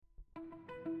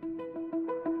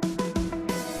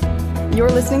You're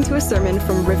listening to a sermon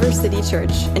from River City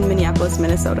Church in Minneapolis,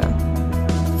 Minnesota.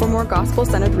 For more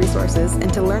gospel-centered resources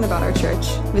and to learn about our church,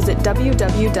 visit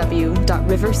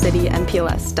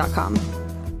www.rivercitynpls.com.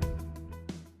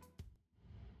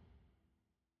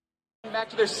 Back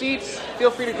to their seats. Feel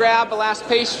free to grab a last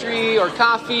pastry or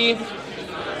coffee.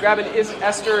 Grab an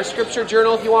Esther scripture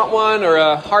journal if you want one, or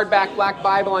a hardback black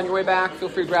Bible on your way back. Feel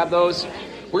free to grab those.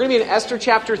 We're going to be in Esther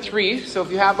chapter 3. So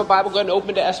if you have a Bible, go ahead and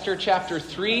open to Esther chapter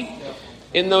 3.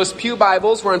 In those pew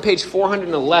Bibles, we're on page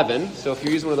 411. So if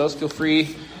you're using one of those, feel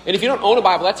free. And if you don't own a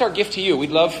Bible, that's our gift to you. We'd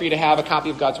love for you to have a copy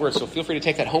of God's Word. So feel free to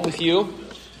take that home with you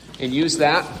and use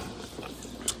that.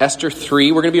 Esther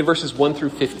 3. We're going to be in verses 1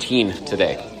 through 15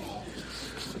 today.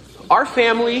 Our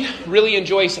family really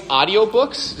enjoys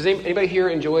audiobooks. Does anybody here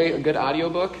enjoy a good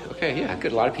audiobook? Okay, yeah,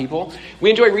 good. A lot of people. We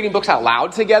enjoy reading books out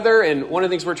loud together, and one of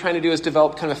the things we're trying to do is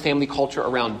develop kind of a family culture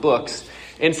around books.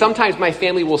 And sometimes my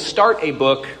family will start a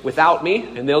book without me,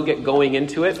 and they'll get going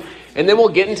into it. And then we'll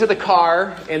get into the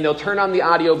car, and they'll turn on the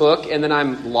audiobook, and then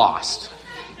I'm lost.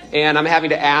 And I'm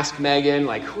having to ask Megan,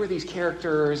 like, who are these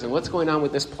characters, and what's going on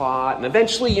with this plot? And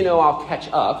eventually, I'll catch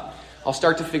up. I'll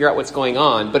start to figure out what's going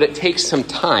on, but it takes some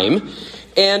time.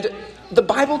 And the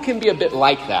Bible can be a bit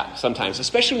like that sometimes,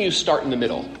 especially when you start in the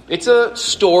middle. It's a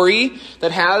story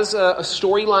that has a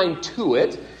storyline to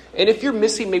it. And if you're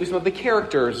missing maybe some of the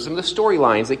characters, some of the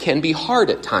storylines, it can be hard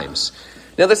at times.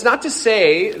 Now, that's not to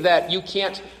say that you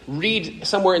can't read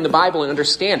somewhere in the Bible and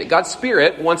understand it. God's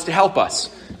Spirit wants to help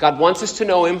us. God wants us to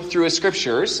know Him through His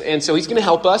Scriptures. And so He's going to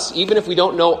help us, even if we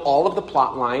don't know all of the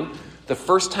plot line. The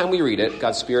first time we read it,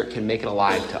 God's Spirit can make it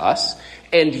alive to us.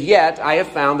 And yet, I have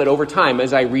found that over time,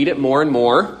 as I read it more and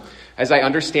more, as I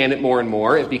understand it more and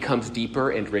more, it becomes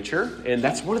deeper and richer. And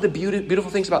that's one of the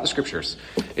beautiful things about the Scriptures,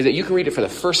 is that you can read it for the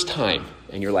first time,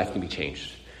 and your life can be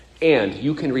changed. And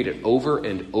you can read it over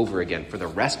and over again for the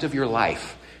rest of your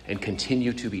life and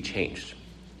continue to be changed.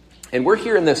 And we're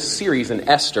here in this series in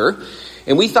Esther,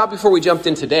 and we thought before we jumped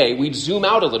in today, we'd zoom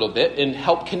out a little bit and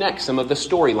help connect some of the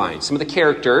storylines, some of the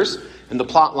characters, and the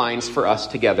plot lines for us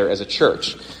together as a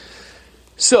church.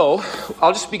 So,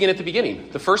 I'll just begin at the beginning.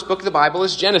 The first book of the Bible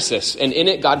is Genesis, and in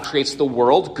it God creates the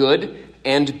world good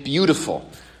and beautiful.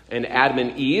 And Adam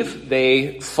and Eve,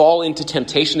 they fall into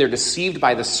temptation. They're deceived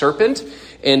by the serpent,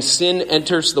 and sin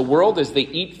enters the world as they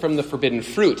eat from the forbidden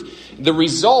fruit. The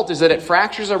result is that it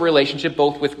fractures our relationship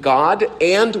both with God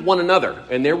and one another.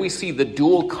 And there we see the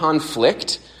dual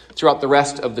conflict throughout the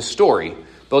rest of the story.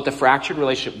 Both the fractured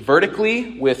relationship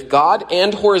vertically with God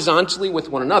and horizontally with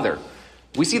one another.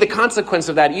 We see the consequence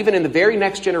of that even in the very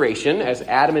next generation as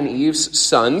Adam and Eve's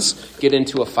sons get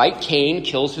into a fight. Cain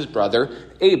kills his brother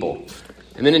Abel.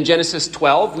 And then in Genesis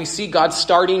 12, we see God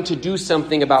starting to do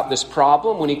something about this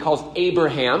problem when He calls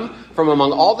Abraham from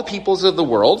among all the peoples of the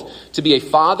world to be a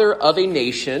father of a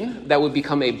nation that would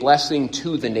become a blessing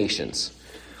to the nations.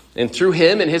 And through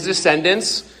him and his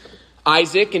descendants,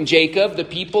 Isaac and Jacob, the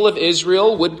people of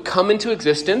Israel, would come into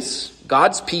existence,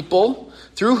 God's people,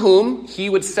 through whom He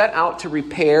would set out to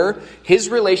repair His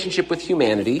relationship with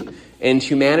humanity and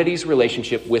humanity's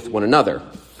relationship with one another.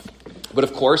 But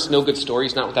of course, no good story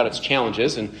is not without its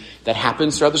challenges, and that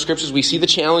happens throughout the Scriptures. We see the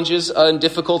challenges and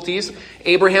difficulties.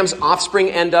 Abraham's offspring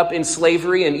end up in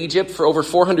slavery in Egypt for over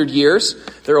 400 years.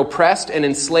 They're oppressed and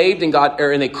enslaved,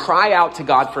 and they cry out to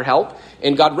God for help,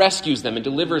 and God rescues them and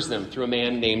delivers them through a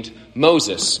man named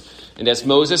Moses. And as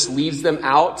Moses leads them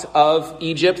out of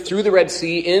Egypt through the Red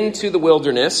Sea into the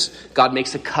wilderness, God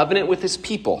makes a covenant with His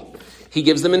people. He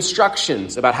gives them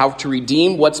instructions about how to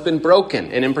redeem what's been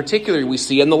broken. And in particular, we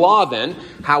see in the law then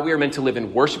how we are meant to live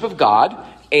in worship of God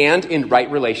and in right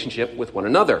relationship with one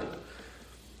another.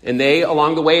 And they,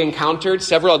 along the way, encountered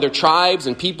several other tribes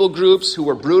and people groups who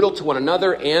were brutal to one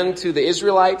another and to the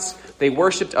Israelites. They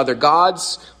worshipped other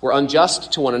gods, were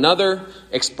unjust to one another,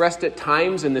 expressed at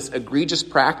times in this egregious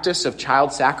practice of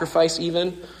child sacrifice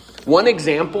even. One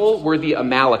example were the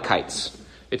Amalekites.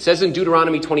 It says in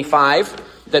Deuteronomy 25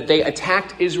 that they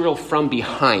attacked Israel from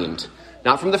behind.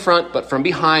 Not from the front, but from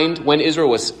behind. When Israel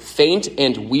was faint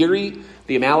and weary,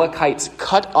 the Amalekites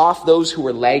cut off those who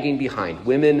were lagging behind.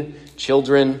 Women,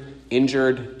 children,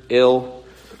 injured, ill.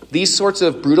 These sorts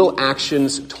of brutal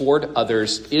actions toward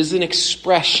others is an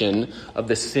expression of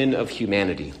the sin of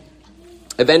humanity.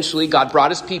 Eventually, God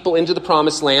brought His people into the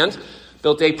promised land,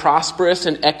 built a prosperous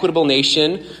and equitable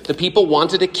nation. The people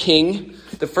wanted a king.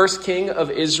 The first king of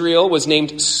Israel was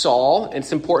named Saul, and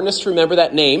it's important us to remember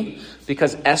that name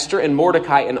because Esther and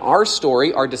Mordecai in our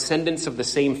story are descendants of the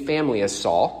same family as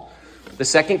Saul. The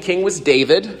second king was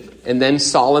David, and then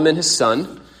Solomon, his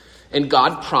son. And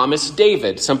God promised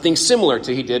David something similar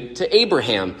to he did to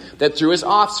Abraham, that through his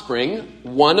offspring,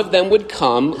 one of them would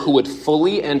come who would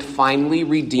fully and finally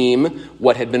redeem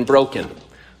what had been broken,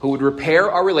 who would repair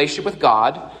our relationship with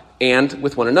God and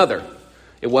with one another.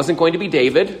 It wasn't going to be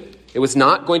David. It was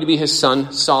not going to be his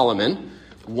son Solomon.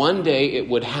 One day it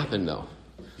would happen, though.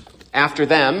 After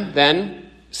them,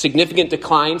 then, significant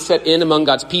decline set in among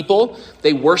God's people.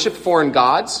 They worshiped foreign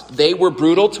gods. They were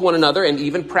brutal to one another and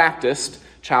even practiced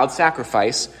child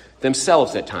sacrifice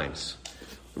themselves at times.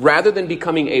 Rather than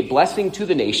becoming a blessing to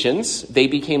the nations, they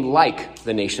became like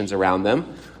the nations around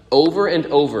them. Over and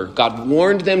over, God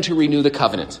warned them to renew the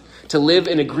covenant, to live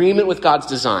in agreement with God's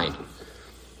design.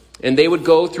 And they would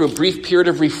go through a brief period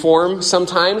of reform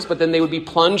sometimes, but then they would be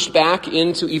plunged back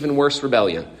into even worse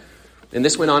rebellion. And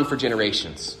this went on for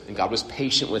generations, and God was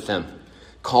patient with them,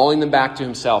 calling them back to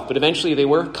himself. But eventually they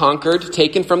were conquered,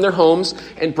 taken from their homes,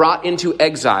 and brought into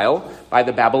exile by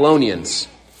the Babylonians.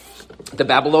 The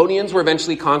Babylonians were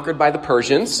eventually conquered by the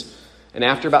Persians, and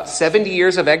after about 70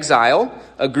 years of exile,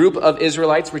 a group of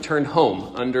Israelites returned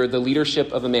home under the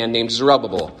leadership of a man named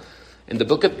Zerubbabel. And the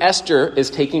book of Esther is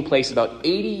taking place about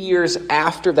 80 years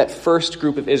after that first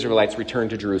group of Israelites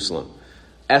returned to Jerusalem.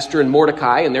 Esther and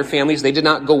Mordecai and their families, they did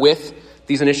not go with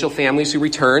these initial families who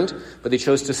returned, but they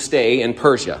chose to stay in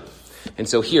Persia. And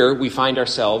so here we find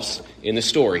ourselves in the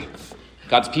story.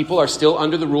 God's people are still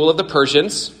under the rule of the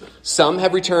Persians. Some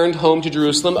have returned home to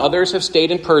Jerusalem. Others have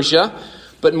stayed in Persia.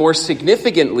 But more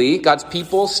significantly, God's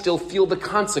people still feel the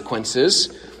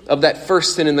consequences of that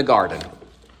first sin in the garden.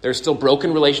 There's still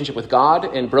broken relationship with God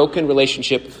and broken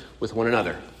relationship with one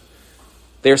another.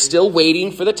 They're still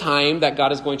waiting for the time that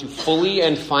God is going to fully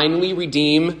and finally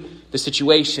redeem the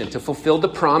situation, to fulfill the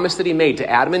promise that he made to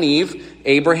Adam and Eve,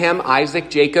 Abraham, Isaac,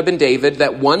 Jacob, and David,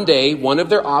 that one day one of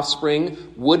their offspring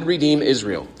would redeem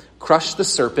Israel, crush the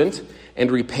serpent,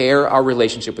 and repair our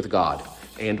relationship with God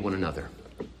and one another.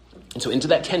 And so into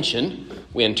that tension,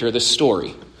 we enter the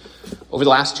story. Over the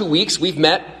last 2 weeks, we've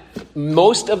met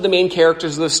most of the main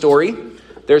characters of the story.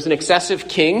 There's an excessive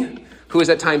king who is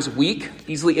at times weak,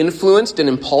 easily influenced, and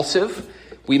impulsive.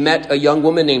 We met a young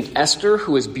woman named Esther,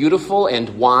 who is beautiful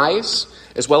and wise,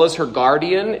 as well as her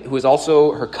guardian, who is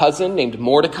also her cousin, named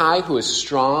Mordecai, who is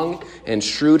strong and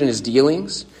shrewd in his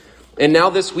dealings. And now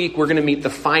this week, we're going to meet the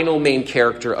final main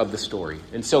character of the story.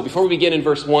 And so before we begin in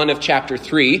verse 1 of chapter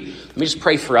 3, let me just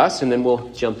pray for us, and then we'll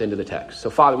jump into the text. So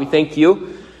Father, we thank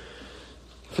you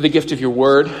for the gift of your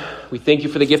word. We thank you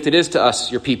for the gift it is to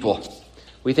us, your people.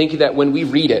 We thank you that when we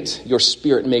read it, your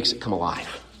Spirit makes it come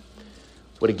alive.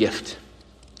 What a gift.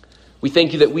 We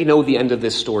thank you that we know the end of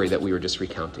this story that we were just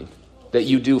recounting, that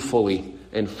you do fully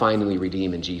and finally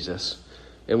redeem in Jesus.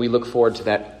 And we look forward to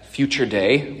that future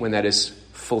day when that is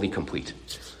fully complete.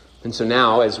 And so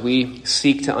now, as we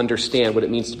seek to understand what it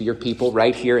means to be your people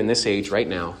right here in this age, right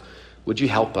now, would you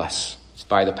help us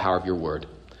by the power of your word?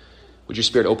 Would your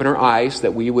Spirit open our eyes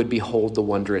that we would behold the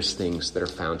wondrous things that are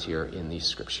found here in these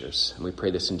scriptures? And we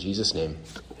pray this in Jesus' name.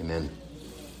 Amen.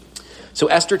 So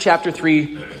Esther chapter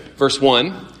 3, verse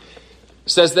 1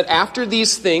 says that after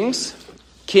these things,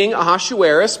 King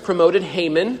Ahasuerus promoted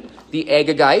Haman the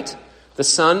Agagite, the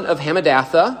son of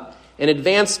Hammedatha, and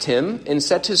advanced him and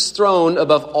set his throne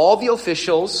above all the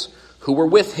officials who were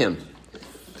with him.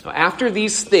 Now, after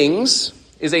these things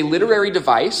is a literary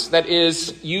device that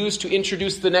is used to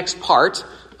introduce the next part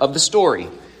of the story.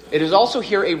 It is also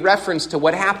here a reference to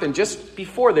what happened just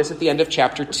before this at the end of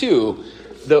chapter 2,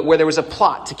 where there was a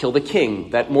plot to kill the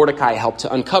king that Mordecai helped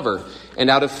to uncover.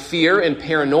 And out of fear and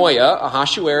paranoia,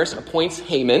 Ahasuerus appoints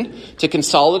Haman to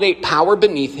consolidate power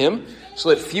beneath him so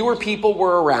that fewer people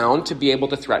were around to be able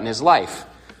to threaten his life.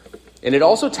 And it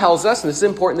also tells us, and this is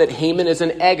important, that Haman is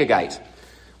an Agagite,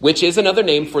 which is another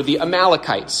name for the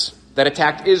Amalekites that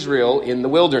attacked Israel in the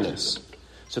wilderness.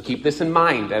 So keep this in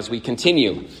mind as we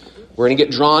continue. We're going to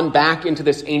get drawn back into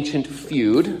this ancient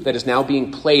feud that is now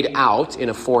being played out in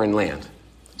a foreign land.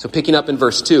 So picking up in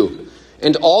verse 2.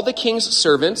 And all the king's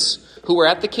servants who were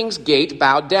at the king's gate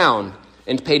bowed down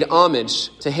and paid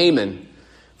homage to Haman,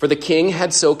 for the king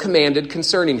had so commanded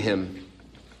concerning him.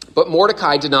 But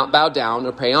Mordecai did not bow down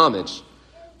or pay homage.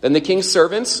 Then the king's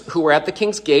servants who were at the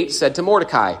king's gate said to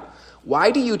Mordecai, "Why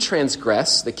do you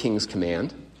transgress the king's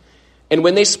command?" And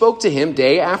when they spoke to him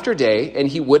day after day, and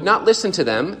he would not listen to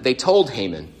them, they told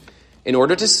Haman, in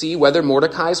order to see whether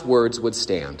Mordecai's words would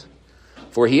stand.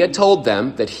 For he had told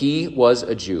them that he was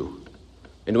a Jew.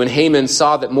 And when Haman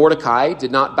saw that Mordecai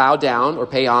did not bow down or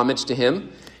pay homage to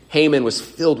him, Haman was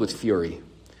filled with fury.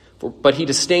 But he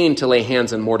disdained to lay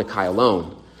hands on Mordecai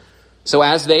alone. So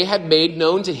as they had made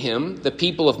known to him the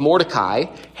people of Mordecai,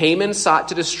 Haman sought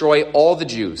to destroy all the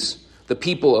Jews, the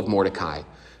people of Mordecai,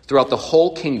 throughout the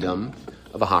whole kingdom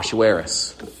of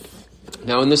Ahasuerus.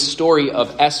 Now, in this story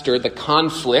of Esther, the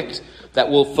conflict that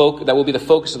will be the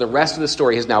focus of the rest of the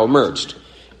story has now emerged.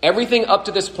 Everything up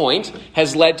to this point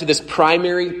has led to this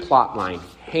primary plot line.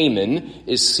 Haman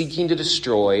is seeking to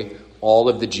destroy all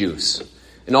of the Jews.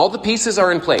 And all the pieces are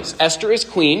in place. Esther is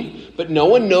queen, but no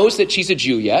one knows that she's a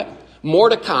Jew yet.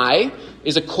 Mordecai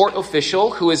is a court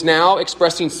official who is now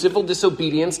expressing civil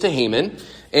disobedience to Haman.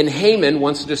 And Haman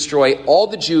wants to destroy all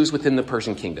the Jews within the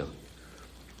Persian kingdom.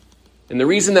 And the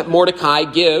reason that Mordecai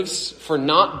gives for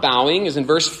not bowing is in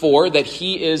verse 4, that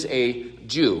he is a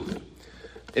Jew.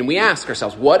 And we ask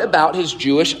ourselves, what about his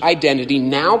Jewish identity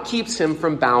now keeps him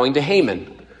from bowing to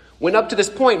Haman? When up to this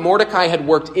point, Mordecai had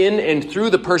worked in and through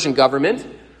the Persian government.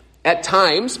 At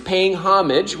times, paying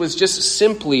homage was just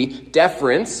simply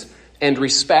deference and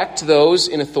respect to those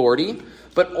in authority,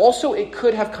 but also it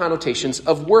could have connotations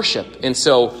of worship. And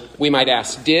so we might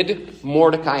ask, did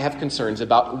Mordecai have concerns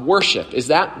about worship? Is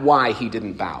that why he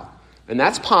didn't bow? And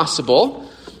that's possible,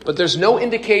 but there's no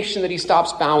indication that he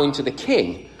stops bowing to the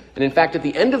king. And in fact, at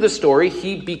the end of the story,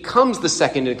 he becomes the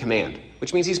second in command,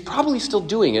 which means he's probably still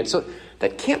doing it. So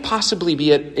that can't possibly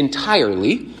be it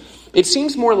entirely. It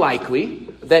seems more likely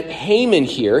that Haman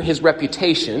here, his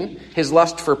reputation, his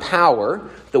lust for power,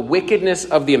 the wickedness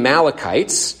of the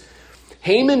Amalekites,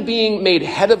 Haman being made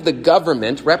head of the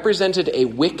government represented a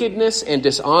wickedness and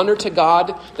dishonor to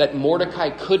God that Mordecai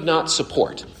could not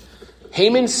support.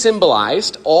 Haman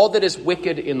symbolized all that is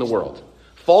wicked in the world.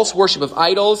 False worship of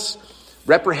idols,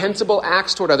 reprehensible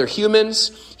acts toward other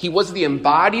humans. He was the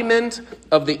embodiment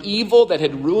of the evil that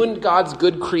had ruined God's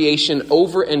good creation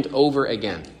over and over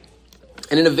again.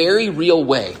 And in a very real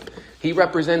way, he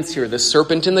represents here the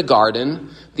serpent in the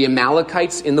garden, the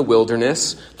Amalekites in the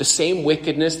wilderness, the same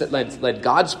wickedness that led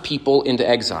God's people into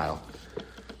exile.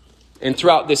 And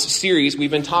throughout this series,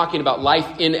 we've been talking about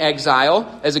life in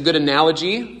exile as a good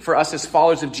analogy for us as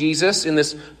followers of Jesus in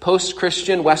this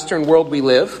post-Christian Western world we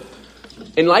live.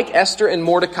 And like Esther and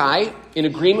Mordecai, in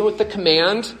agreement with the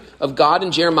command of God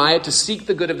and Jeremiah to seek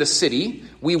the good of the city,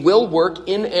 we will work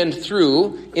in and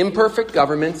through imperfect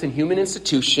governments and human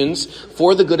institutions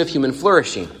for the good of human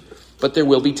flourishing. But there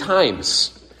will be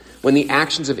times when the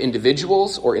actions of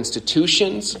individuals or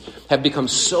institutions have become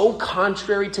so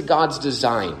contrary to God's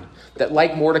design that,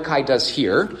 like Mordecai does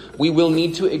here, we will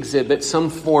need to exhibit some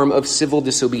form of civil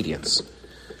disobedience.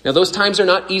 Now, those times are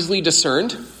not easily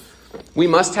discerned. We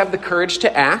must have the courage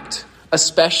to act,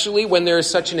 especially when there is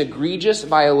such an egregious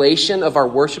violation of our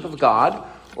worship of God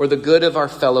or the good of our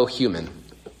fellow human.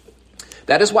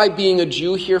 That is why being a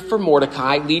Jew here for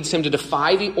Mordecai leads him to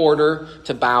defy the order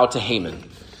to bow to Haman.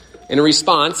 In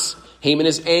response, Haman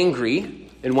is angry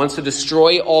and wants to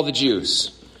destroy all the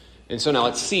Jews. And so now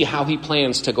let's see how he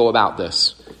plans to go about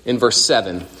this. In verse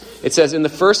 7, it says, "In the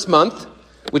first month,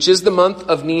 which is the month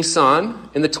of Nisan,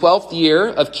 in the 12th year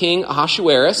of King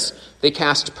Ahasuerus, they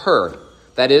cast pur,"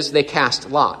 that is, they cast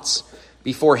lots,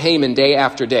 "before Haman day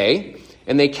after day,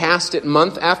 and they cast it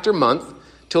month after month,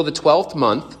 till the 12th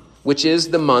month, which is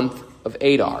the month of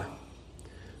Adar."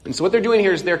 And so what they're doing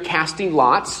here is they're casting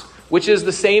lots, which is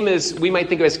the same as we might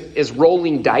think of as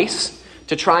rolling dice,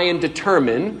 to try and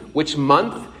determine which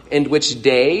month and which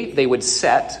day they would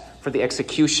set for the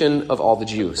execution of all the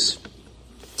Jews.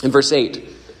 In verse 8,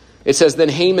 it says, "Then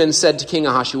Haman said to King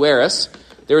Ahasuerus,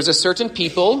 'There is a certain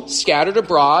people scattered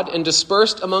abroad and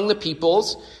dispersed among the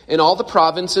peoples in all the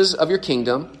provinces of your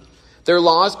kingdom. Their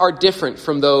laws are different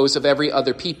from those of every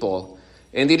other people,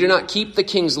 and they do not keep the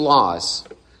king's laws,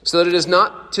 so that it is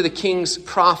not to the king's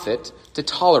profit to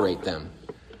tolerate them.'"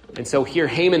 And so here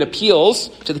Haman appeals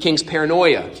to the king's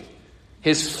paranoia,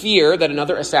 his fear that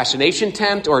another assassination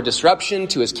attempt or a disruption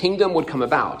to his kingdom would come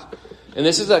about. And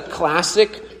this is a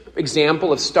classic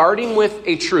example of starting with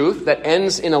a truth that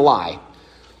ends in a lie.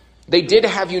 They did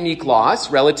have unique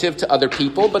laws relative to other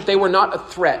people, but they were not a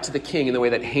threat to the king in the way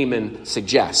that Haman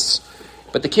suggests.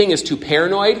 But the king is too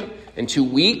paranoid and too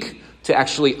weak to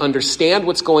actually understand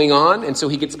what's going on, and so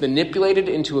he gets manipulated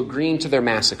into agreeing to their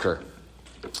massacre.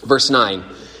 Verse 9,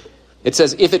 it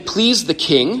says, "If it please the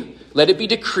king, let it be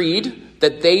decreed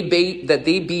that they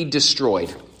be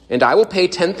destroyed. And I will pay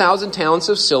 10,000 talents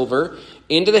of silver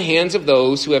into the hands of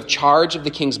those who have charge of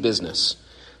the king's business,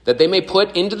 that they may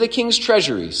put into the king's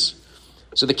treasuries."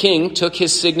 So the king took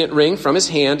his signet ring from his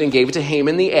hand and gave it to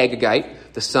Haman the Agagite,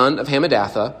 the son of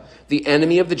Hammedatha, the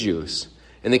enemy of the Jews.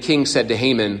 And the king said to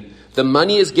Haman, "The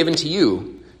money is given to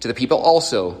you, to the people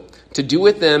also, to do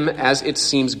with them as it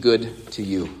seems good to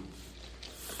you."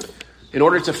 In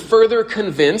order to further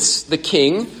convince the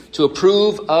king to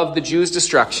approve of the Jews'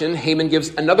 destruction, Haman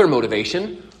gives another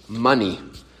motivation: money.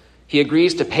 He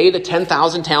agrees to pay the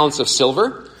 10,000 talents of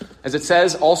silver. As it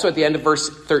says also at the end of verse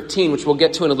 13, which we'll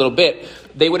get to in a little bit,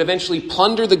 they would eventually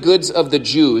plunder the goods of the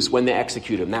Jews when they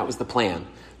execute him. That was the plan.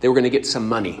 They were going to get some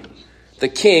money. The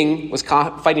king was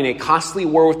fighting a costly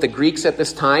war with the Greeks at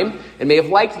this time and may have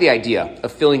liked the idea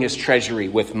of filling his treasury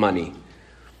with money.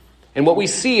 And what we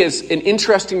see is an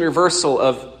interesting reversal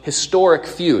of historic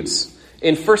feuds.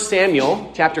 In 1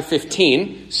 Samuel chapter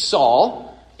 15, Saul,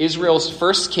 Israel's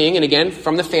first king, and again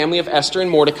from the family of Esther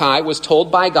and Mordecai, was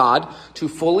told by God to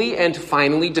fully and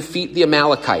finally defeat the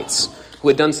Amalekites, who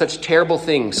had done such terrible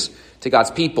things to God's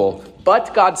people.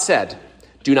 But God said,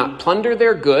 "Do not plunder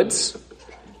their goods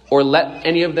or let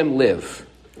any of them live."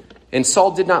 And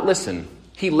Saul did not listen.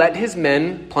 He let his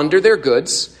men plunder their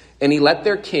goods, and he let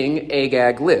their king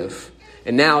Agag live.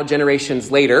 And now, generations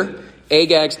later,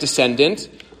 Agag's descendant,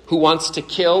 who wants to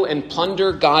kill and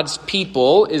plunder God's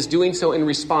people, is doing so in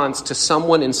response to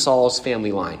someone in Saul's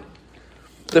family line.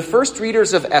 The first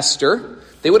readers of Esther,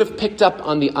 they would have picked up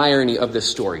on the irony of this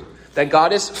story, that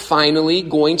God is finally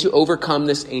going to overcome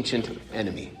this ancient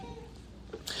enemy.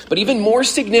 But even more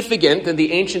significant than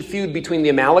the ancient feud between the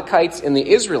Amalekites and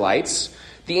the Israelites,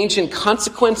 the ancient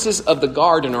consequences of the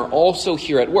garden are also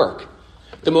here at work.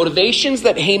 The motivations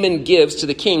that Haman gives to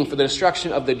the king for the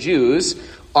destruction of the Jews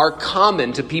are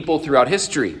common to people throughout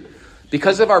history.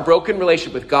 Because of our broken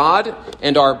relationship with God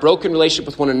and our broken relationship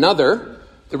with one another,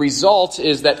 the result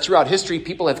is that throughout history,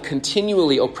 people have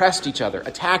continually oppressed each other,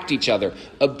 attacked each other,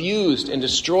 abused and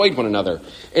destroyed one another.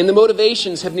 And the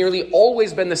motivations have nearly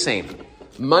always been the same: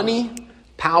 money,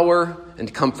 power,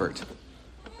 and comfort.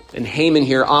 And Haman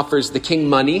here offers the king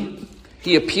money.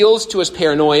 He appeals to his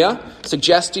paranoia,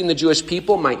 suggesting the Jewish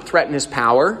people might threaten his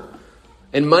power.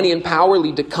 And money and power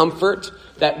lead to comfort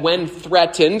that, when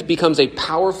threatened, becomes a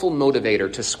powerful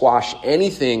motivator to squash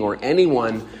anything or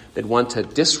anyone that want to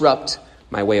disrupt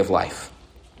my way of life.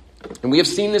 And we have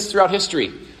seen this throughout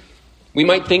history. We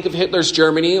might think of Hitler's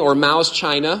Germany or Mao's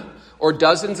China or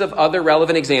dozens of other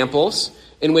relevant examples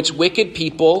in which wicked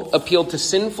people appealed to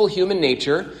sinful human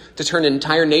nature to turn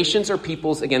entire nations or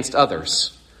peoples against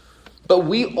others. But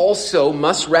we also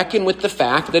must reckon with the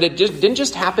fact that it didn't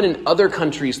just happen in other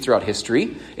countries throughout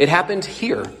history. It happened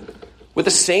here with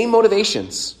the same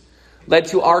motivations, led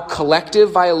to our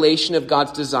collective violation of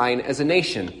God's design as a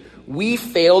nation. We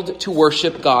failed to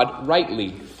worship God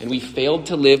rightly, and we failed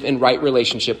to live in right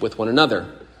relationship with one another.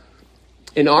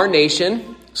 In our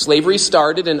nation, slavery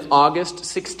started in August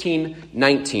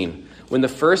 1619, when the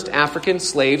first African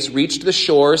slaves reached the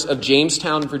shores of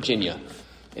Jamestown, Virginia.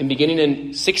 And beginning in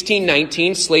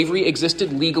 1619, slavery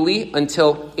existed legally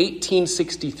until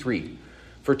 1863.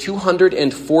 For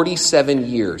 247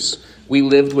 years, we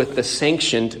lived with the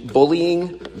sanctioned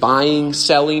bullying, buying,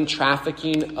 selling,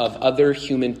 trafficking of other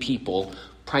human people,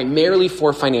 primarily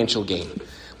for financial gain.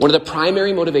 One of the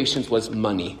primary motivations was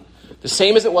money, the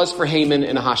same as it was for Haman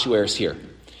and Ahasuerus here.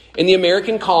 In the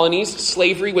American colonies,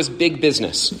 slavery was big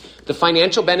business. The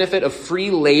financial benefit of free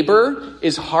labor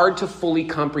is hard to fully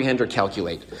comprehend or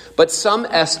calculate. But some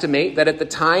estimate that at the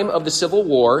time of the Civil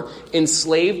War,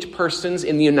 enslaved persons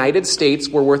in the United States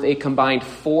were worth a combined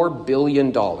 $4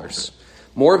 billion.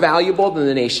 More valuable than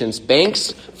the nation's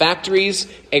banks, factories,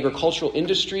 agricultural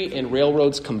industry, and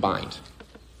railroads combined.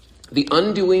 The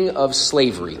undoing of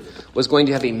slavery was going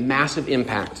to have a massive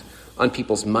impact on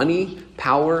people's money,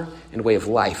 power, and way of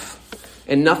life.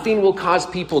 And nothing will cause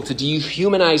people to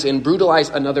dehumanize and brutalize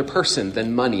another person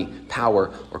than money,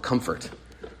 power, or comfort.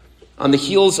 On the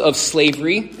heels of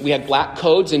slavery, we had black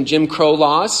codes and Jim Crow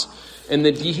laws, and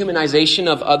the dehumanization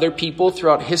of other people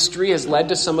throughout history has led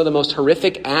to some of the most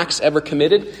horrific acts ever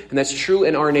committed, and that's true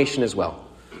in our nation as well.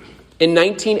 In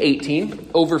 1918,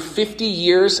 over 50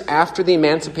 years after the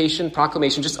Emancipation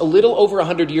Proclamation, just a little over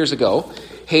 100 years ago,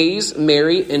 Hayes,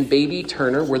 Mary, and Baby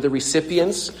Turner were the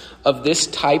recipients of this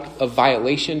type of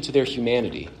violation to their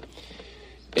humanity.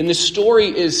 And the story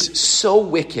is so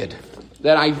wicked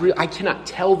that I cannot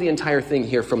tell the entire thing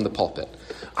here from the pulpit.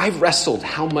 I've wrestled,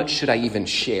 how much should I even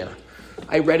share?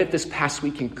 I read it this past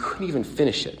week and couldn't even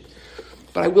finish it.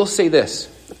 But I will say this: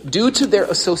 due to their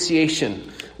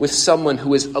association with someone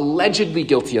who is allegedly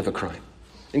guilty of a crime,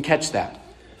 and catch that,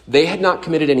 they had not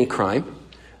committed any crime,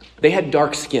 they had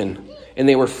dark skin, and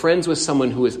they were friends with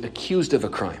someone who was accused of a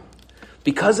crime.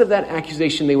 Because of that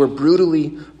accusation, they were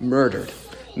brutally murdered.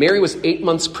 Mary was 8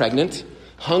 months pregnant,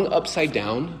 hung upside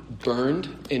down, burned,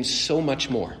 and so much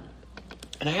more.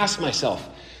 And I asked myself,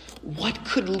 what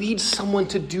could lead someone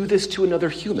to do this to another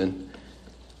human?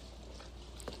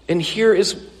 And here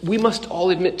is, we must all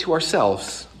admit to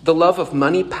ourselves, the love of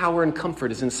money, power, and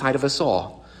comfort is inside of us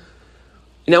all.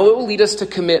 Now, it will lead us to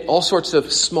commit all sorts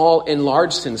of small and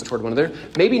large sins toward one another,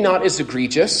 maybe not as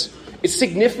egregious. It's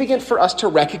significant for us to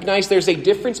recognize there's a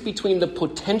difference between the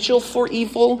potential for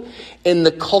evil and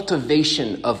the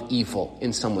cultivation of evil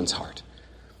in someone's heart.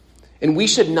 And we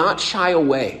should not shy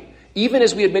away, even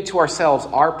as we admit to ourselves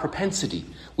our propensity.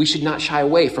 We should not shy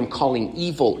away from calling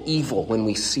evil evil when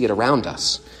we see it around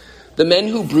us. The men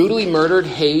who brutally murdered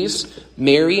Hayes,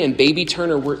 Mary, and Baby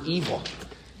Turner were evil.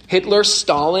 Hitler,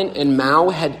 Stalin, and Mao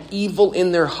had evil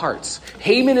in their hearts.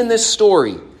 Haman in this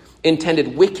story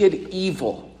intended wicked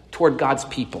evil toward God's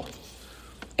people.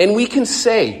 And we can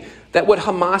say that what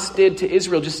Hamas did to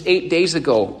Israel just 8 days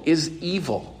ago is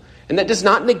evil. And that does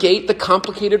not negate the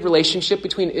complicated relationship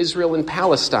between Israel and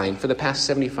Palestine for the past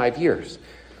 75 years.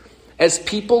 As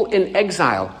people in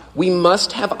exile, we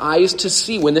must have eyes to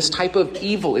see when this type of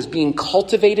evil is being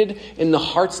cultivated in the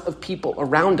hearts of people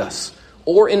around us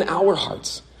or in our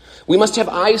hearts. We must have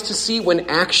eyes to see when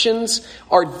actions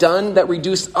are done that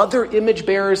reduce other image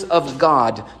bearers of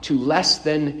God to less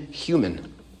than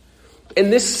human.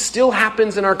 And this still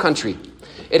happens in our country.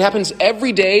 It happens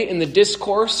every day in the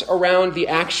discourse around the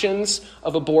actions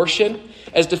of abortion,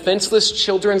 as defenseless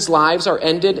children's lives are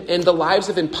ended and the lives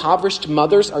of impoverished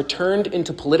mothers are turned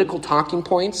into political talking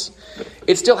points.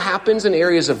 It still happens in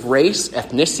areas of race,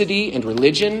 ethnicity, and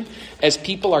religion, as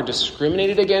people are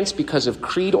discriminated against because of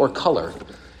creed or color.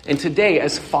 And today,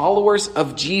 as followers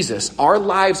of Jesus, our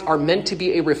lives are meant to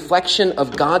be a reflection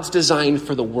of God's design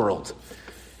for the world.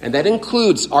 And that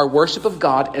includes our worship of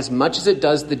God as much as it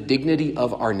does the dignity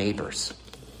of our neighbors.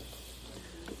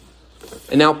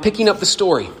 And now, picking up the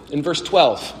story, in verse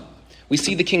 12, we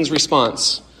see the king's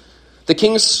response. The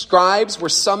king's scribes were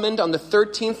summoned on the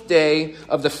 13th day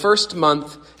of the first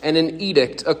month, and an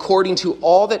edict, according to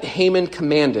all that Haman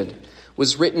commanded,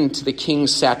 was written to the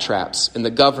king's satraps and the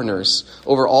governors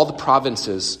over all the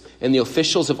provinces and the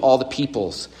officials of all the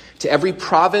peoples, to every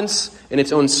province in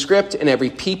its own script and every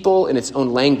people in its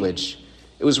own language.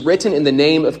 It was written in the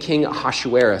name of King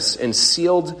Ahasuerus and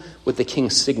sealed with the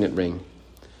king's signet ring.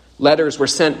 Letters were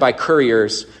sent by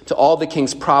couriers to all the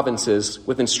king's provinces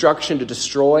with instruction to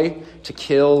destroy, to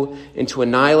kill, and to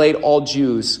annihilate all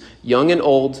Jews, young and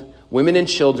old, women and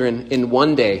children, in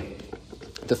one day,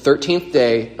 the 13th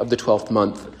day of the 12th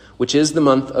month, which is the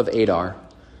month of Adar,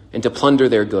 and to plunder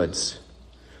their goods.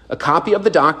 A copy of the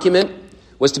document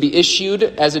was to be issued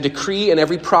as a decree in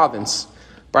every province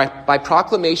by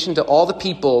proclamation to all the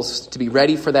peoples to be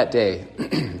ready for that day.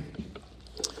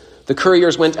 The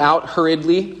couriers went out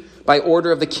hurriedly by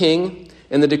order of the king,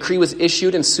 and the decree was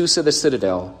issued in Susa the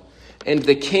citadel. And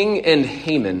the king and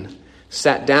Haman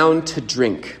sat down to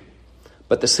drink,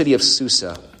 but the city of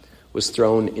Susa was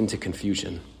thrown into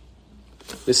confusion.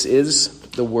 This is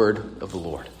the word of the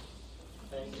Lord.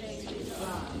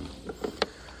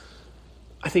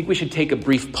 I think we should take a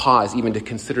brief pause even to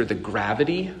consider the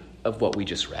gravity of what we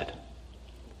just read.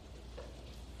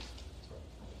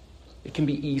 It can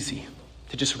be easy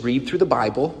to just read through the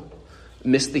Bible,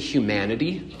 miss the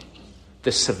humanity,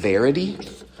 the severity,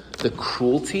 the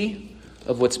cruelty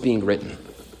of what's being written.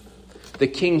 The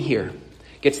king here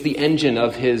gets the engine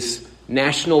of his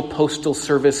National Postal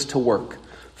Service to work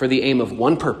for the aim of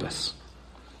one purpose: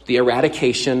 the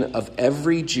eradication of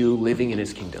every Jew living in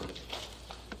his kingdom.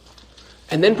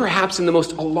 And then perhaps in the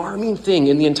most alarming thing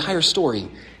in the entire story,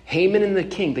 Haman and the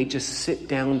king, they just sit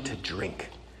down to drink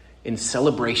in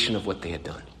celebration of what they had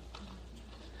done.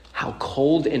 How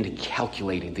cold and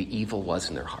calculating the evil was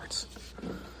in their hearts.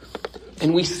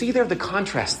 And we see there the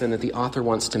contrast then that the author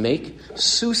wants to make.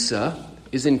 Susa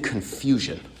is in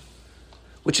confusion,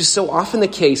 which is so often the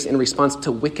case in response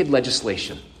to wicked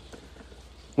legislation,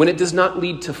 when it does not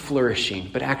lead to flourishing,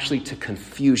 but actually to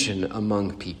confusion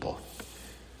among people.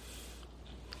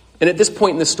 And at this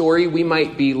point in the story, we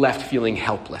might be left feeling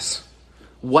helpless.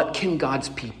 What can God's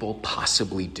people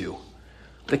possibly do?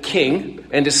 The king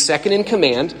and his second in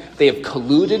command, they have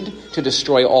colluded to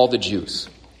destroy all the Jews.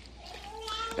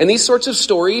 And these sorts of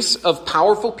stories of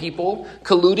powerful people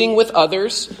colluding with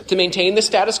others to maintain the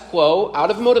status quo out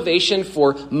of motivation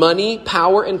for money,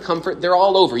 power, and comfort, they're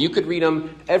all over. You could read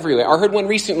them everywhere. I heard one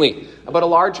recently about a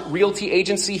large realty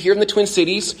agency here in the Twin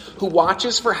Cities who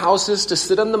watches for houses to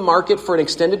sit on the market for an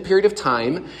extended period of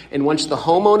time. And once the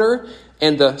homeowner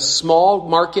and the small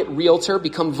market realtor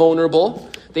become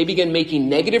vulnerable, they begin making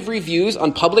negative reviews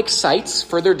on public sites,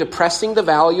 further depressing the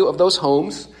value of those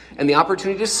homes and the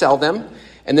opportunity to sell them.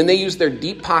 And then they use their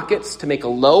deep pockets to make a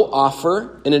low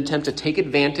offer in an attempt to take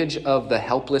advantage of the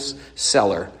helpless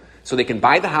seller so they can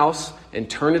buy the house and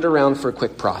turn it around for a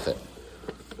quick profit.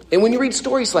 And when you read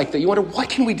stories like that, you wonder, what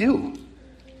can we do?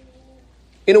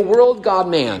 In a world gone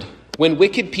mad, When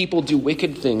wicked people do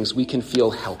wicked things, we can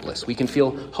feel helpless. We can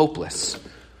feel hopeless.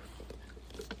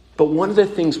 But one of the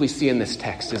things we see in this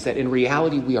text is that in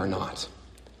reality, we are not.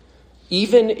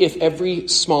 Even if every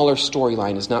smaller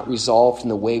storyline is not resolved in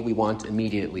the way we want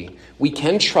immediately, we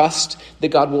can trust that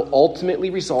God will ultimately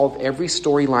resolve every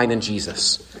storyline in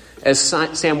Jesus. As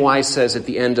Sam Wise says at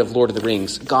the end of Lord of the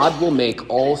Rings, God will make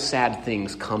all sad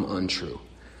things come untrue.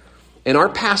 And our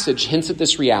passage hints at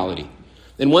this reality.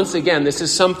 And once again, this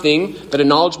is something that a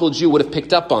knowledgeable Jew would have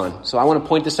picked up on. So I want to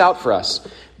point this out for us.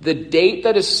 The date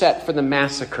that is set for the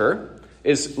massacre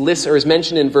is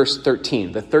mentioned in verse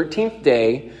 13, the 13th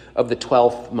day of the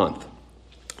 12th month.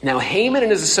 Now, Haman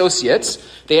and his associates,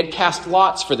 they had cast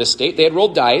lots for this date. They had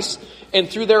rolled dice, and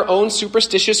through their own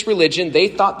superstitious religion, they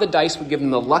thought the dice would give them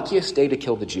the luckiest day to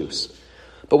kill the Jews.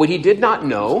 But what he did not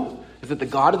know is that the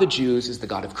God of the Jews is the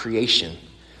God of creation.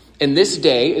 And this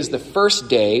day is the first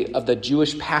day of the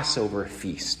Jewish Passover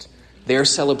feast, their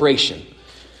celebration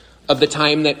of the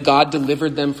time that God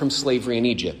delivered them from slavery in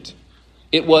Egypt.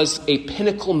 It was a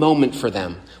pinnacle moment for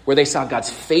them where they saw God's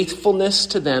faithfulness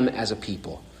to them as a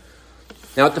people.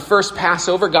 Now, at the first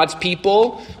Passover, God's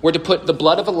people were to put the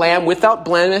blood of a lamb without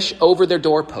blemish over their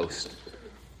doorpost.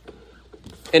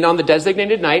 And on the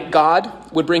designated night, God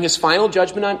would bring his final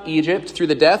judgment on Egypt through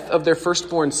the death of their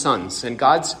firstborn sons. And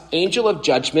God's angel of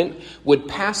judgment would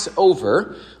pass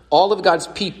over all of God's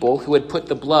people who had put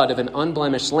the blood of an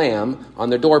unblemished lamb on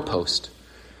their doorpost.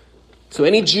 So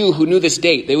any Jew who knew this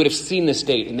date, they would have seen this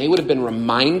date, and they would have been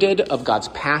reminded of God's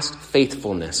past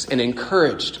faithfulness and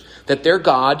encouraged that their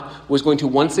God was going to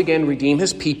once again redeem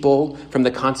his people from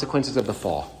the consequences of the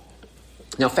fall.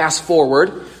 Now fast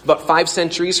forward about 5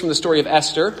 centuries from the story of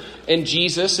Esther, and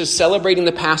Jesus is celebrating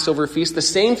the Passover feast, the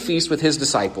same feast with his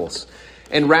disciples.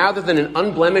 And rather than an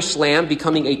unblemished lamb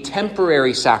becoming a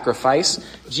temporary sacrifice,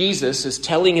 Jesus is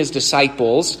telling his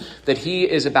disciples that he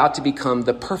is about to become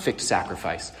the perfect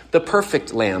sacrifice, the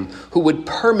perfect lamb who would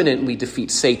permanently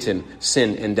defeat Satan,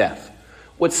 sin, and death.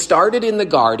 What started in the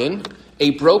garden,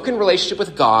 a broken relationship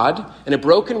with God and a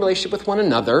broken relationship with one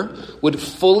another, would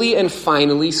fully and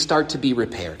finally start to be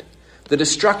repaired. The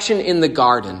destruction in the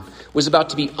garden was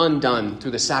about to be undone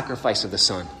through the sacrifice of the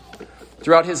Son.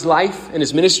 Throughout his life and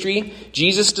his ministry,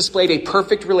 Jesus displayed a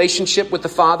perfect relationship with the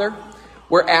Father.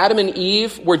 Where Adam and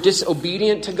Eve were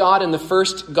disobedient to God in the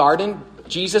first garden,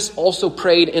 Jesus also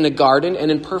prayed in a garden,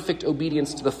 and in perfect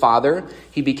obedience to the Father,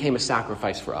 he became a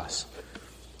sacrifice for us.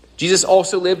 Jesus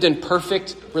also lived in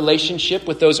perfect relationship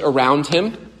with those around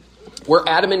him. Where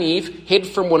Adam and Eve hid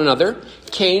from one another,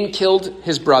 Cain killed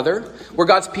his brother. Where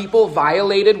God's people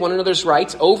violated one another's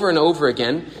rights over and over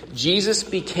again, Jesus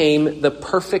became the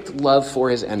perfect love for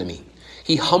his enemy.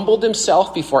 He humbled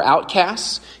himself before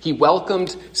outcasts, he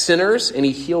welcomed sinners, and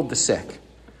he healed the sick.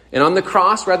 And on the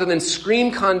cross, rather than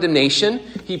scream condemnation,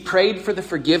 he prayed for the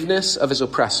forgiveness of his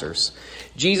oppressors.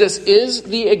 Jesus is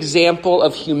the example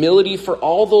of humility for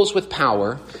all those with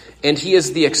power, and he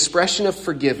is the expression of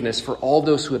forgiveness for all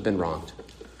those who have been wronged.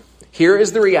 Here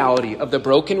is the reality of the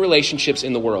broken relationships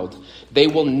in the world. They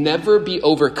will never be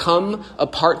overcome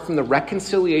apart from the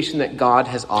reconciliation that God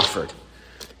has offered.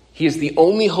 He is the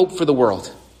only hope for the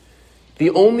world. The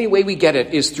only way we get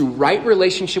it is through right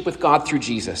relationship with God through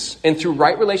Jesus. And through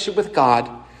right relationship with God,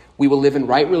 we will live in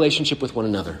right relationship with one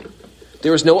another.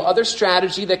 There is no other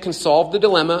strategy that can solve the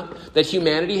dilemma that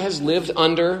humanity has lived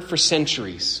under for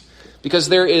centuries. Because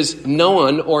there is no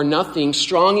one or nothing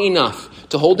strong enough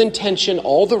to hold in tension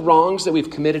all the wrongs that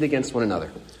we've committed against one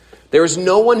another. There is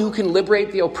no one who can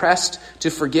liberate the oppressed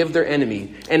to forgive their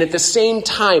enemy, and at the same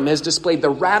time has displayed the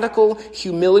radical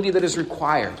humility that is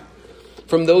required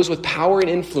from those with power and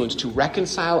influence to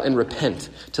reconcile and repent,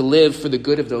 to live for the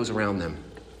good of those around them.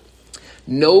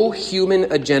 No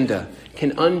human agenda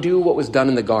can undo what was done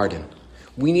in the garden.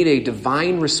 We need a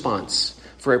divine response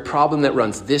for a problem that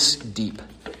runs this deep.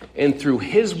 And through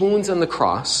his wounds on the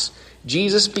cross,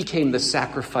 Jesus became the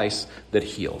sacrifice that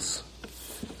heals.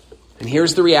 And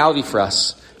here's the reality for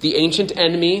us. The ancient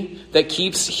enemy that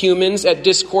keeps humans at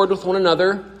discord with one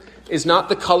another is not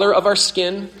the color of our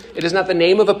skin. It is not the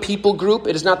name of a people group.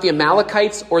 It is not the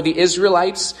Amalekites or the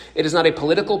Israelites. It is not a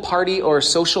political party or a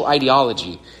social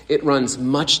ideology. It runs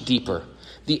much deeper.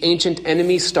 The ancient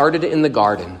enemy started in the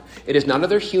garden. It is not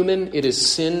other human. It is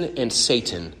sin and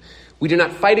Satan. We do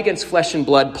not fight against flesh and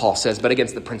blood, Paul says, but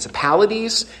against the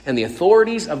principalities and the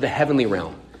authorities of the heavenly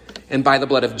realm. And by the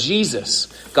blood of Jesus,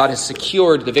 God has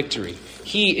secured the victory.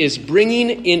 He is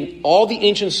bringing in all the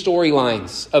ancient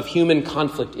storylines of human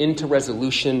conflict into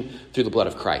resolution through the blood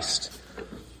of Christ.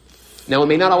 Now, it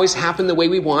may not always happen the way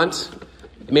we want.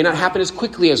 It may not happen as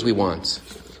quickly as we want.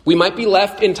 We might be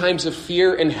left in times of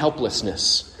fear and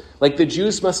helplessness. like the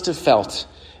Jews must have felt,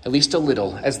 at least a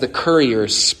little, as the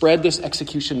couriers spread this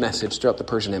execution message throughout the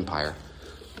Persian Empire.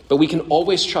 But we can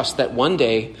always trust that one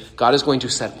day God is going to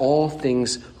set all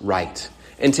things right.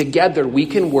 And together we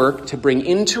can work to bring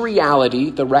into reality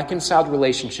the reconciled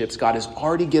relationships God has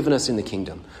already given us in the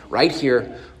kingdom, right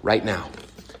here, right now.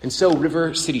 And so,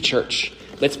 River City Church,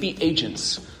 let's be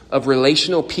agents of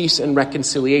relational peace and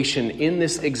reconciliation in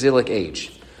this exilic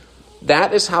age.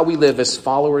 That is how we live as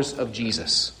followers of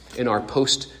Jesus in our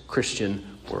post-Christian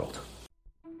world.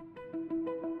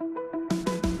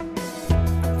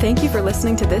 Thank you for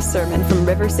listening to this sermon from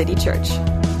River City Church.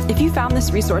 If you found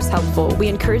this resource helpful, we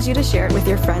encourage you to share it with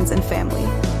your friends and family.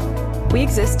 We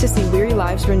exist to see weary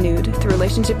lives renewed through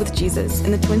relationship with Jesus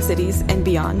in the Twin Cities and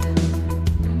beyond.